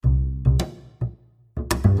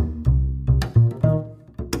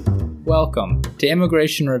Welcome to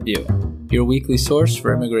Immigration Review, your weekly source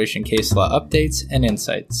for immigration case law updates and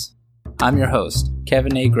insights. I'm your host,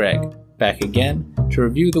 Kevin A. Gregg, back again to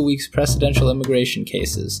review the week's precedential immigration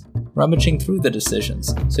cases, rummaging through the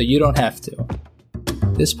decisions so you don't have to.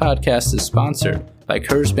 This podcast is sponsored by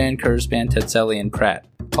Kurzban, Tetzelli & Pratt,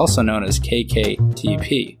 also known as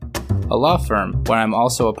KKTP, a law firm where I'm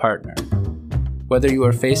also a partner. Whether you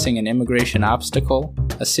are facing an immigration obstacle,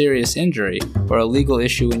 a serious injury, or a legal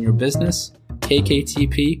issue in your business,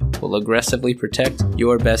 KKTP will aggressively protect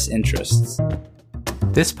your best interests.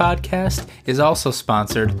 This podcast is also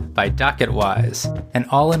sponsored by DocketWise, an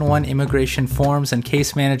all-in-one immigration forms and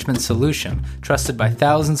case management solution trusted by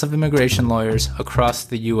thousands of immigration lawyers across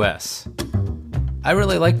the U.S. I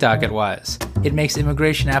really like DocketWise. It makes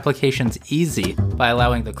immigration applications easy by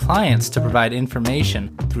allowing the clients to provide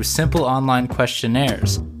information through simple online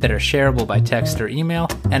questionnaires that are shareable by text or email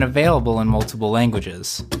and available in multiple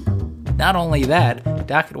languages. Not only that,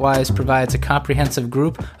 DocketWise provides a comprehensive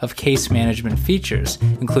group of case management features,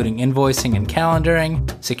 including invoicing and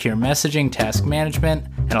calendaring, secure messaging, task management,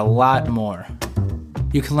 and a lot more.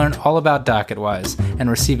 You can learn all about DocketWise and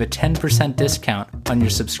receive a 10% discount on your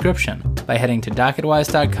subscription by heading to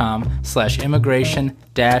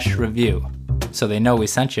docketwise.com/immigration-review, so they know we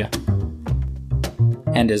sent you.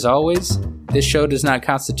 And as always, this show does not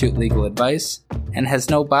constitute legal advice and has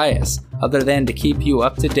no bias other than to keep you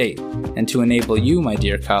up to date and to enable you, my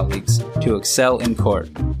dear colleagues, to excel in court.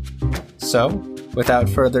 So, without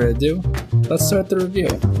further ado, let's start the review.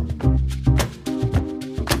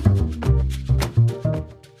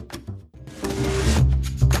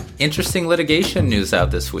 Interesting litigation news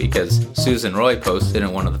out this week, as Susan Roy posted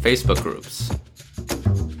in one of the Facebook groups.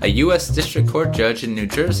 A U.S. District Court judge in New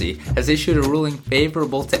Jersey has issued a ruling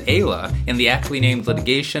favorable to Ayla in the aptly named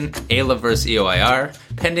litigation Ayla v. EOIR,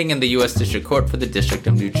 pending in the U.S. District Court for the District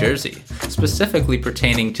of New Jersey, specifically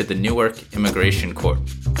pertaining to the Newark Immigration Court.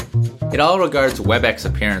 It all regards WebEx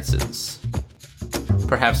appearances.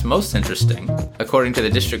 Perhaps most interesting, according to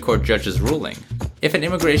the District Court judge's ruling, if an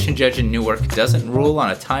immigration judge in Newark doesn't rule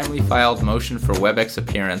on a timely filed motion for WebEx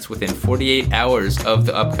appearance within 48 hours of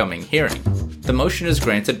the upcoming hearing, the motion is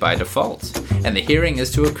granted by default, and the hearing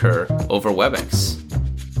is to occur over WebEx.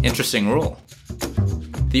 Interesting rule.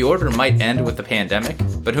 The order might end with the pandemic,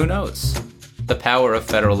 but who knows? The power of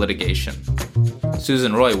federal litigation.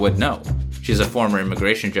 Susan Roy would know. She's a former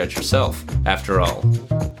immigration judge herself, after all.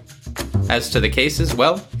 As to the cases,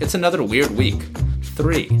 well, it's another weird week.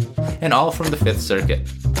 3, and all from the Fifth Circuit.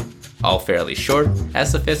 All fairly short,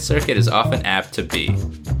 as the Fifth Circuit is often apt to be.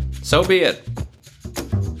 So be it.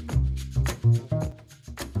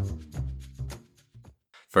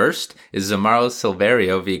 First is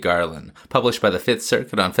Zamora-Silverio v. Garland, published by the Fifth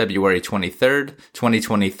Circuit on February 23,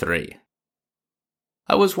 2023.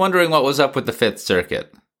 I was wondering what was up with the Fifth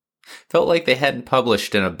Circuit. Felt like they hadn't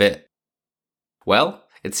published in a bit. Well,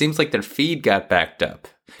 it seems like their feed got backed up,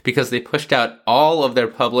 because they pushed out all of their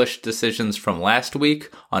published decisions from last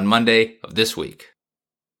week on Monday of this week.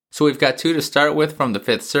 So we've got 2 to start with from the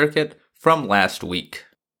Fifth Circuit from last week.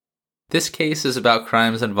 This case is about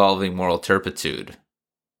crimes involving moral turpitude.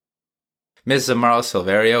 Ms.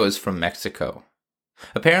 Zamora-Silverio is from Mexico.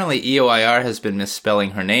 Apparently EOIR has been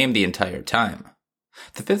misspelling her name the entire time.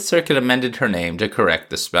 The Fifth Circuit amended her name to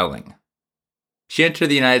correct the spelling. She entered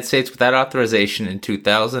the United States without authorization in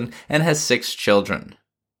 2000 and has 6 children.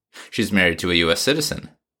 She's married to a U.S. citizen.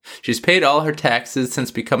 She's paid all her taxes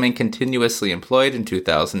since becoming continuously employed in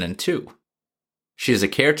 2002. She is a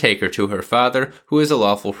caretaker to her father, who is a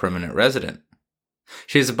lawful permanent resident.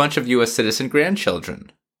 She has a bunch of U.S. citizen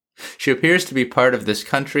grandchildren. She appears to be part of this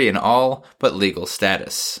country in all but legal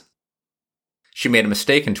status. She made a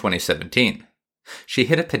mistake in 2017. She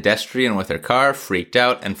hit a pedestrian with her car, freaked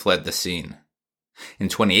out, and fled the scene. In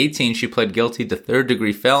 2018, she pled guilty to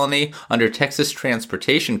third-degree felony under Texas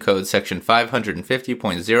Transportation Code Section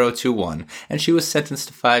 550.021, and she was sentenced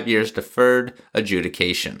to 5 years deferred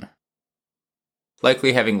adjudication.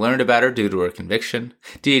 Likely having learned about her due to her conviction,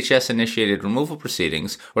 DHS initiated removal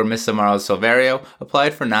proceedings where Ms. Zamora-Silverio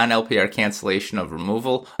applied for non-LPR cancellation of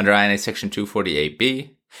removal under INA Section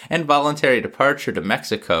 248B and voluntary departure to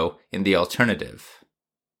Mexico in the alternative.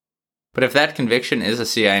 But if that conviction is a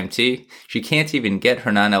CIMT, she can't even get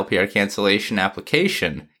her non-LPR cancellation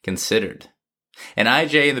application considered. An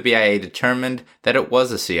IJ and the BIA determined that it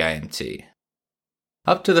was a CIMT.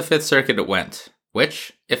 Up to the Fifth Circuit it went,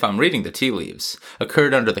 which, if I'm reading the tea leaves,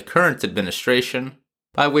 occurred under the current administration,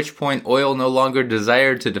 by which point Oil no longer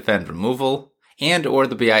desired to defend removal and or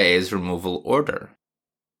the BIA's removal order.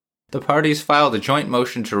 The parties filed a joint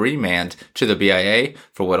motion to remand to the BIA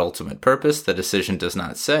for what ultimate purpose the decision does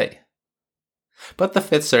not say. But the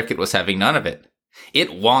Fifth Circuit was having none of it.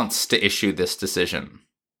 It wants to issue this decision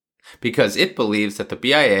because it believes that the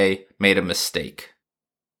BIA made a mistake.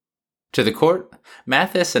 To the court,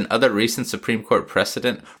 Mathis and other recent Supreme Court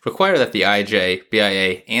precedent require that the IJ,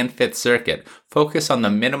 BIA, and Fifth Circuit focus on the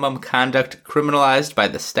minimum conduct criminalized by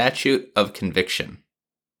the statute of conviction.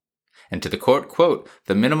 And to the court, quote,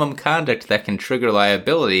 the minimum conduct that can trigger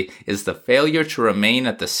liability is the failure to remain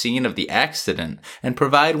at the scene of the accident and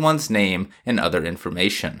provide one's name and other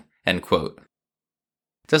information, end quote.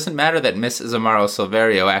 It doesn't matter that Ms.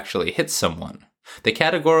 Zamaro-Silverio actually hit someone. The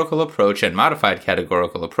categorical approach and modified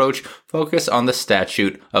categorical approach focus on the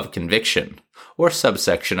statute of conviction, or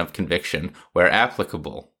subsection of conviction, where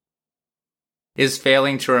applicable. Is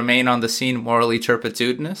failing to remain on the scene morally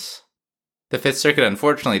turpitudinous? The Fifth Circuit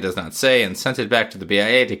unfortunately does not say and sent it back to the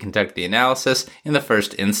BIA to conduct the analysis in the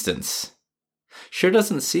first instance. Sure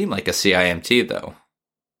doesn't seem like a CIMT, though.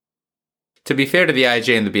 To be fair to the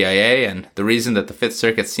IJ and the BIA, and the reason that the Fifth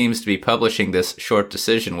Circuit seems to be publishing this short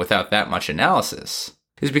decision without that much analysis,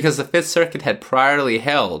 is because the Fifth Circuit had priorly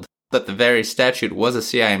held that the very statute was a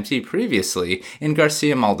CIMT previously in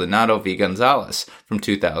Garcia-Maldonado v. Gonzalez from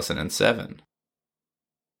 2007.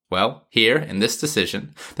 Well, here, in this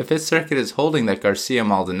decision, the Fifth Circuit is holding that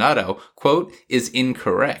Garcia-Maldonado, quote, is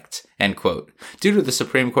incorrect, end quote, due to the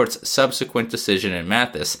Supreme Court's subsequent decision in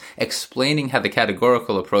Mathis explaining how the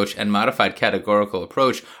categorical approach and modified categorical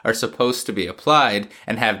approach are supposed to be applied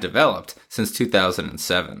and have developed since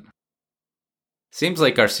 2007. Seems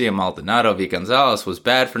like Garcia-Maldonado v. Gonzalez was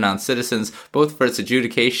bad for non-citizens, both for its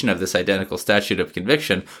adjudication of this identical statute of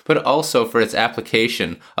conviction, but also for its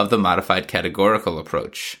application of the modified categorical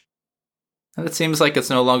approach. And it seems like it's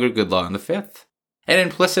no longer good law in the Fifth. An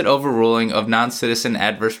implicit overruling of non-citizen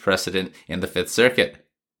adverse precedent in the Fifth Circuit.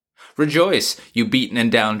 Rejoice, you beaten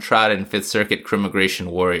and downtrodden Fifth Circuit crimmigration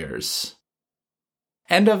warriors.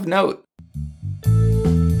 End of note.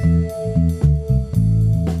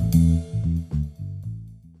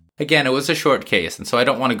 Again, it was a short case, and so I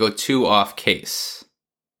don't want to go too off case.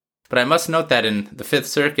 But I must note that in the Fifth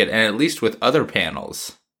Circuit, and at least with other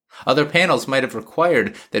panels might have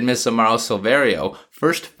required that Ms. Zamaro-Silverio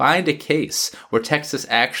first find a case where Texas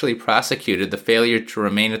actually prosecuted the failure to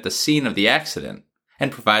remain at the scene of the accident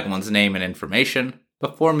and provide one's name and information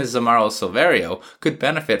before Ms. Zamaro-Silverio could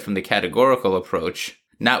benefit from the categorical approach,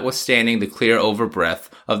 notwithstanding the clear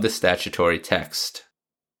overbreadth of the statutory text.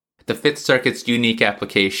 The Fifth Circuit's unique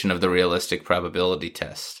application of the realistic probability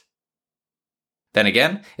test. Then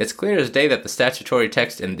again, it's clear as day that the statutory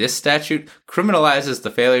text in this statute criminalizes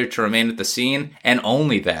the failure to remain at the scene, and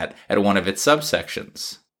only that, at one of its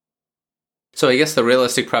subsections. So I guess the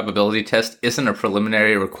realistic probability test isn't a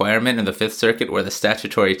preliminary requirement in the Fifth Circuit where the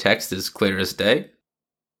statutory text is clear as day?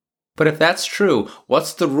 But if that's true,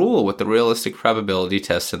 what's the rule with the realistic probability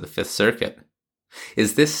test in the Fifth Circuit?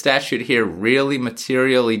 Is this statute here really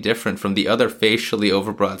materially different from the other facially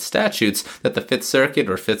overbroad statutes that the Fifth Circuit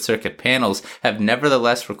or Fifth Circuit panels have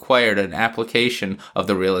nevertheless required an application of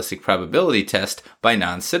the realistic probability test by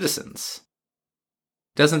non-citizens?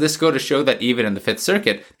 Doesn't this go to show that even in the Fifth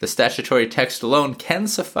Circuit, the statutory text alone can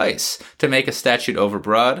suffice to make a statute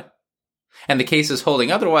overbroad? And the cases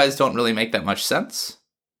holding otherwise don't really make that much sense?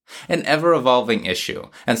 An ever-evolving issue,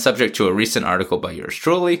 and subject to a recent article by yours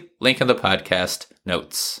truly, link in the podcast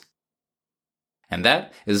notes. And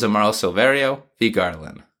that is Zamaro-Silverio v.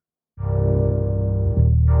 Garland.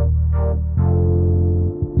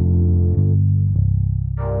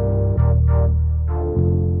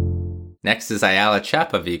 Next is Ayala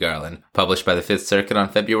Chapa v. Garland, published by the Fifth Circuit on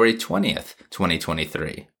February 20th,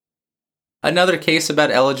 2023. Another case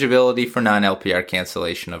about eligibility for non-LPR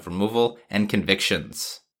cancellation of removal and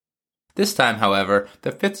convictions. This time, however,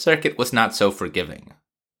 the Fifth Circuit was not so forgiving.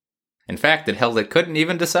 In fact, it held it couldn't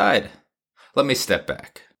even decide. Let me step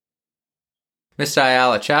back. Mr.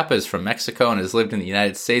 Ayala Chapa is from Mexico and has lived in the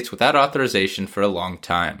United States without authorization for a long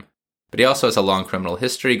time. But he also has a long criminal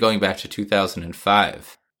history going back to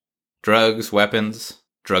 2005. Drugs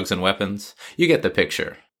and weapons. You get the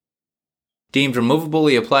picture. Deemed removable,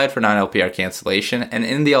 he applied for non-LPR cancellation and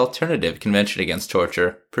in the alternative, Convention Against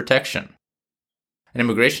Torture, protection. An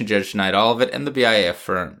immigration judge denied all of it, and the BIA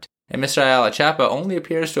affirmed. And Mr. Ayala Chapa only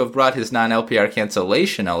appears to have brought his non-LPR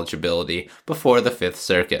cancellation eligibility before the Fifth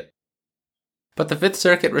Circuit. But the Fifth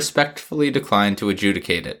Circuit respectfully declined to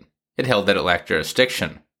adjudicate it. It held that it lacked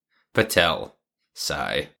jurisdiction. Patel.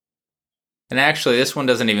 Sigh. And actually, this one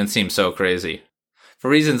doesn't even seem so crazy. For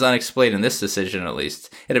reasons unexplained in this decision, at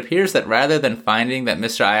least, it appears that rather than finding that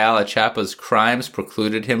Mr. Ayala Chapa's crimes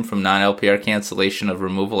precluded him from non-LPR cancellation of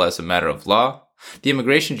removal as a matter of law, The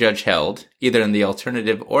immigration judge held, either in the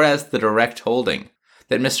alternative or as the direct holding,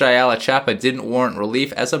 that Mr. Ayala Chapa didn't warrant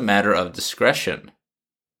relief as a matter of discretion.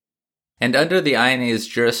 And under the INA's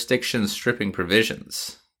jurisdiction stripping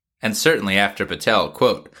provisions, and certainly after Patel,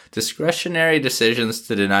 quote, discretionary decisions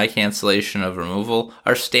to deny cancellation of removal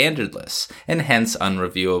are standardless and hence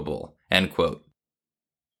unreviewable, end quote.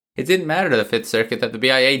 It didn't matter to the Fifth Circuit that the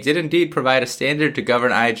BIA did indeed provide a standard to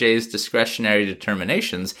govern IJ's discretionary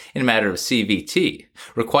determinations in matter of CVT,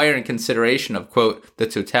 requiring consideration of, quote, the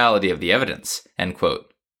totality of the evidence, end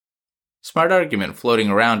quote. Smart argument floating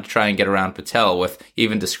around to try and get around Patel with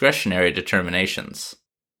even discretionary determinations.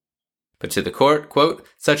 But to the court, quote,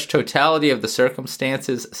 such totality of the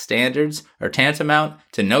circumstances standards are tantamount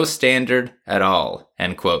to no standard at all,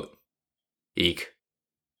 end quote. Eek.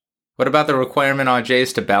 What about the requirement on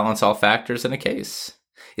J's to balance all factors in a case?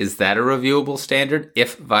 Is that a reviewable standard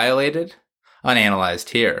if violated? Unanalyzed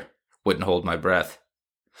here. Wouldn't hold my breath.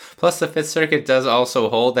 Plus, the Fifth Circuit does also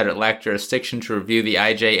hold that it lacked jurisdiction to review the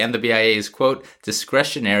IJ and the BIA's, quote,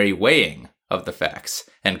 discretionary weighing of the facts,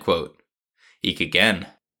 end quote. Eek again.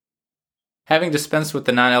 Having dispensed with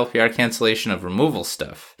the non-LPR cancellation of removal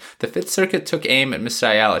stuff, the Fifth Circuit took aim at Mr.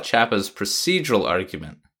 Ayala Chapa's procedural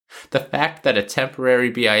argument. The fact that a temporary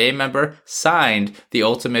BIA member signed the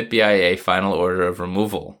ultimate BIA final order of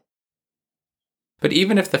removal. But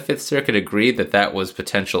even if the Fifth Circuit agreed that that was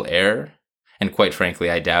potential error, and quite frankly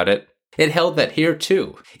I doubt it, it held that here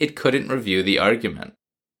too, it couldn't review the argument.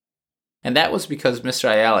 And that was because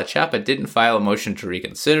Mr. Ayala Chapa didn't file a motion to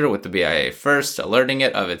reconsider with the BIA first, alerting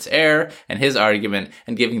it of its error and his argument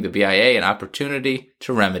and giving the BIA an opportunity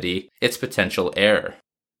to remedy its potential error.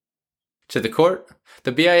 To the court,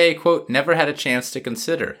 the BIA, quote, never had a chance to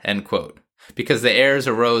consider, end quote, because the errors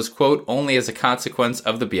arose, quote, only as a consequence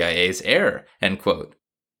of the BIA's error, end quote.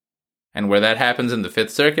 And where that happens in the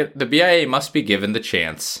Fifth Circuit, the BIA must be given the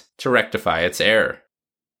chance to rectify its error.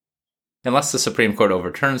 Unless the Supreme Court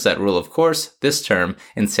overturns that rule, of course, this term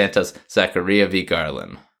in Santos Zacharia v.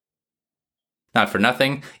 Garland. Not for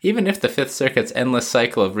nothing, even if the Fifth Circuit's endless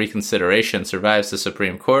cycle of reconsideration survives the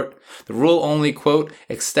Supreme Court, the rule only, quote,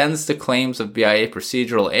 extends the claims of BIA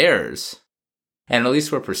procedural errors. And at least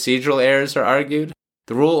where procedural errors are argued,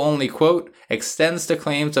 the rule only, quote, extends the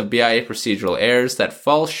claims of BIA procedural errors that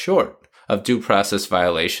fall short of due process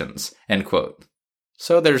violations, end quote.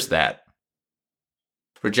 So there's that.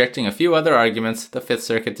 Rejecting a few other arguments, the Fifth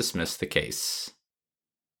Circuit dismissed the case.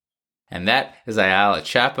 And that is Ayala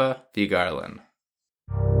Chapa v. Garland.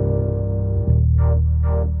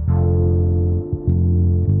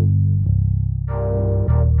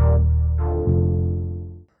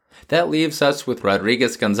 That leaves us with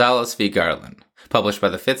Rodriguez-Gonzalez v. Garland, published by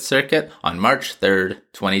the Fifth Circuit on March 3rd,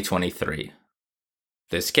 2023.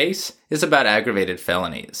 This case is about aggravated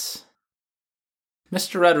felonies.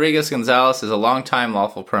 Mr. Rodriguez-Gonzalez is a longtime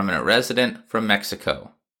lawful permanent resident from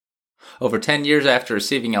Mexico. Over 10 years after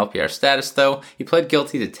receiving LPR status, though, he pled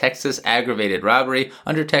guilty to Texas aggravated robbery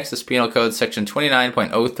under Texas Penal Code Section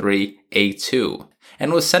 29.03A2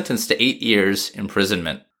 and was sentenced to 8 years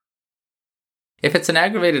imprisonment. If it's an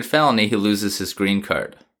aggravated felony, he loses his green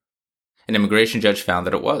card. An immigration judge found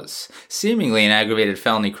that it was, seemingly an aggravated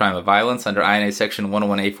felony crime of violence under INA Section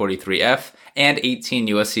 101A43F and 18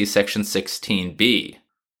 U.S.C. Section 16B.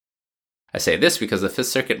 I say this because the Fifth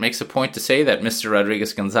Circuit makes a point to say that Mr.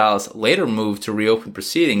 Rodriguez-Gonzalez later moved to reopen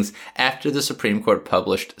proceedings after the Supreme Court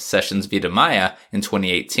published Sessions v. DiMaia in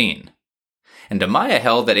 2018. And DiMaia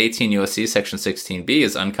held that 18 U.S.C. Section 16B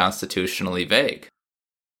is unconstitutionally vague.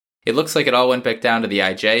 It looks like it all went back down to the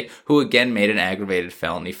IJ, who again made an aggravated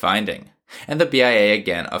felony finding, and the BIA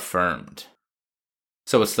again affirmed.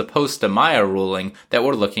 So it's the post-DiMaia ruling that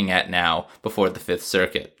we're looking at now before the Fifth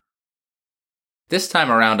Circuit. This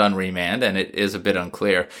time around on remand, and it is a bit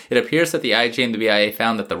unclear, it appears that the IJ and the BIA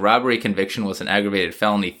found that the robbery conviction was an aggravated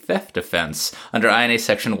felony theft offense under INA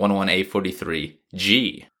Section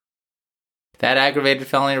 101A43G. That aggravated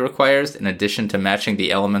felony requires, in addition to matching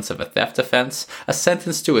the elements of a theft offense, a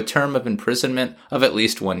sentence to a term of imprisonment of at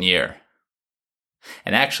least 1 year.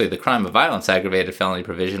 And actually, the crime of violence aggravated felony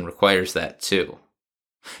provision requires that too.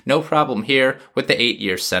 No problem here with the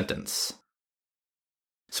 8-year sentence.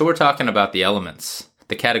 So we're talking about the elements.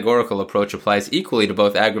 The categorical approach applies equally to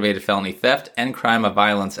both aggravated felony theft and crime of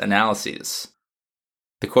violence analyses.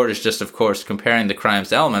 The court is just, of course, comparing the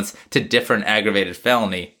crime's elements to different aggravated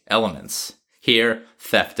felony elements. Here,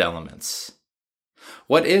 theft elements.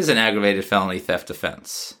 What is an aggravated felony theft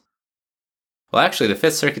offense? Well, actually, the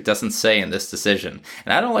Fifth Circuit doesn't say in this decision,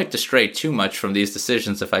 and I don't like to stray too much from these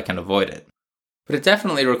decisions if I can avoid it. But it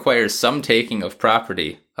definitely requires some taking of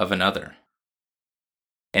property of another.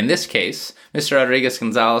 In this case, Mr.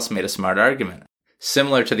 Rodriguez-Gonzalez made a smart argument,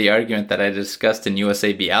 similar to the argument that I discussed in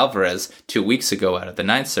USA v. Alvarez 2 weeks ago out of the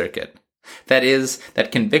Ninth Circuit. That is,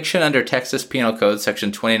 that conviction under Texas Penal Code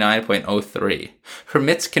Section 29.03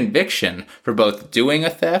 permits conviction for both doing a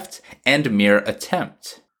theft and mere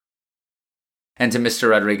attempt. And to Mr.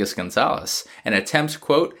 Rodriguez-Gonzalez, an attempt,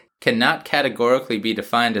 quote, cannot categorically be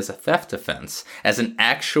defined as a theft offense, as an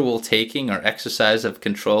actual taking or exercise of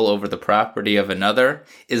control over the property of another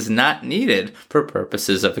is not needed for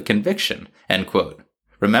purposes of a conviction, end quote.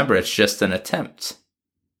 Remember, it's just an attempt.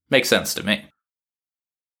 Makes sense to me.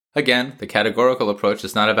 Again, the categorical approach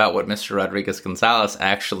is not about what Mr. Rodriguez-Gonzalez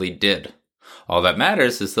actually did. All that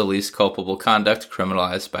matters is the least culpable conduct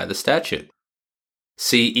criminalized by the statute.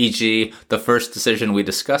 See, e.g., the first decision we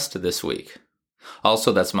discussed this week.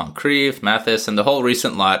 Also, that's Moncrief, Mathis, and the whole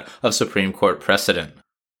recent lot of Supreme Court precedent.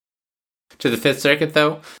 To the Fifth Circuit,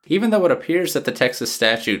 though, even though it appears that the Texas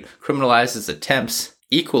statute criminalizes attempts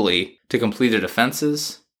equally to completed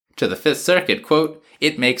offenses, to the Fifth Circuit, quote,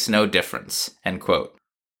 it makes no difference, end quote.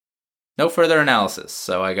 No further analysis,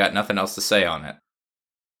 so I got nothing else to say on it.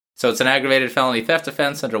 So it's an aggravated felony theft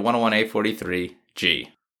offense under 101A43G.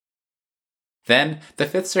 Then, the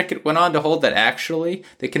Fifth Circuit went on to hold that actually,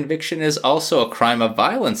 the conviction is also a crime of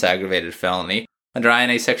violence aggravated felony under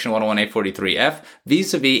INA Section 101A43F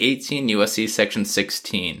vis-a-vis 18 U.S.C. Section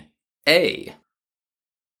 16A.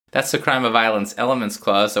 That's the crime of violence elements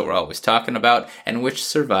clause that we're always talking about, and which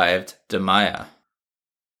survived DiMaia.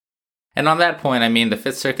 And on that point, I mean the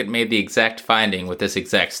Fifth Circuit made the exact finding with this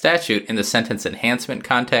exact statute in the sentence enhancement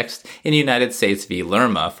context in United States v.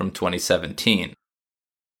 Lerma from 2017.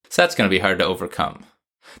 So that's going to be hard to overcome.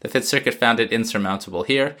 The Fifth Circuit found it insurmountable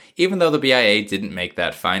here, even though the BIA didn't make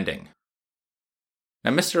that finding.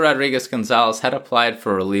 Now, Mr. Rodriguez-Gonzalez had applied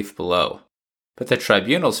for relief below, but the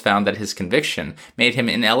tribunals found that his conviction made him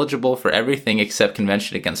ineligible for everything except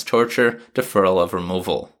Convention Against Torture, deferral of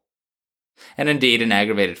removal. And indeed, an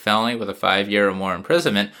aggravated felony with a 5-year or more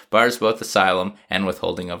imprisonment bars both asylum and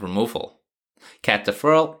withholding of removal. Cat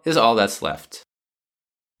deferral is all that's left.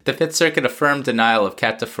 The Fifth Circuit affirmed denial of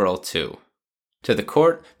cat deferral too. To the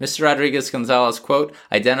court, Mr. Rodriguez-Gonzalez, quote,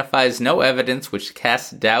 identifies no evidence which casts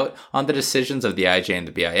doubt on the decisions of the IJ and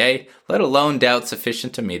the BIA, let alone doubt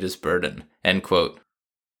sufficient to meet his burden, end quote.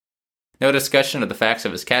 No discussion of the facts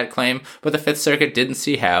of his cat claim, but the Fifth Circuit didn't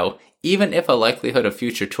see how, even if a likelihood of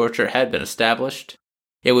future torture had been established,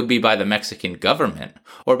 it would be by the Mexican government,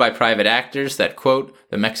 or by private actors that, quote,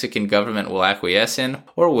 the Mexican government will acquiesce in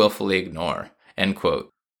or willfully ignore, end quote.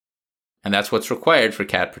 And that's what's required for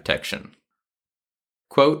cat protection.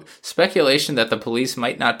 Quote, speculation that the police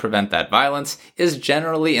might not prevent that violence is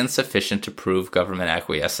generally insufficient to prove government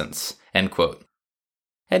acquiescence, end quote.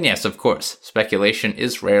 And yes, of course, speculation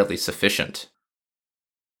is rarely sufficient.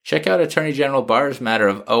 Check out Attorney General Barr's matter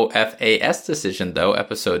of OFAS decision, though,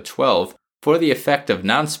 episode 12, for the effect of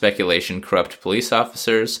non-speculation corrupt police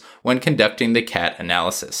officers when conducting the cat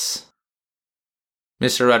analysis.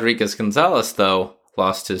 Mr. Rodriguez-Gonzalez, though,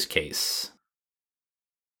 lost his case.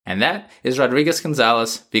 And that is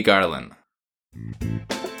Rodriguez-Gonzalez v. Garland.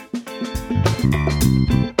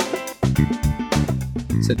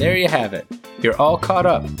 So there you have it. You're all caught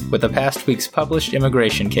up with the past week's published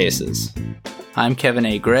immigration cases. I'm Kevin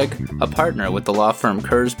A. Gregg, a partner with the law firm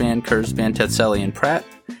Kurzban, Tetzeli & Pratt,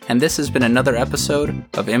 and this has been another episode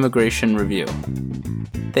of Immigration Review.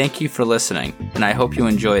 Thank you for listening, and I hope you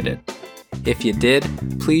enjoyed it. If you did,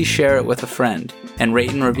 please share it with a friend and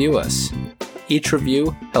rate and review us. Each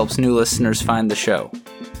review helps new listeners find the show.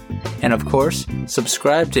 And of course,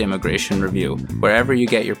 subscribe to Immigration Review wherever you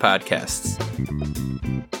get your podcasts.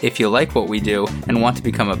 If you like what we do and want to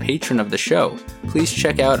become a patron of the show, please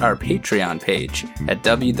check out our Patreon page at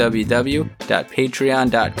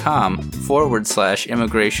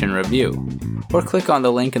www.patreon.com/Immigration Review, or click on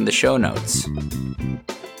the link in the show notes.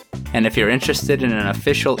 And if you're interested in an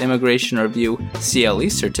official Immigration Review CLE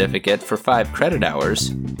certificate for 5 credit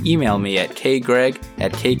hours, email me at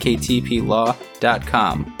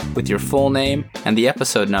kgreg@kktplaw.com with your full name and the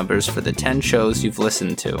episode numbers for the 10 shows you've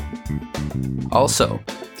listened to. Also,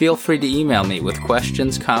 feel free to email me with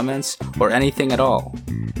questions, comments, or anything at all.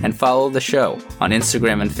 And follow the show on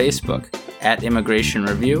Instagram and Facebook at Immigration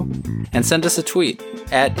Review, and send us a tweet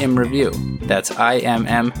at ImReview. That's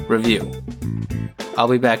IMM Review. I'll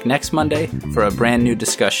be back next Monday for a brand new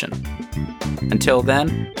discussion. Until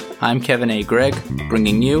then, I'm Kevin A. Gregg,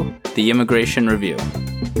 bringing you the Immigration Review.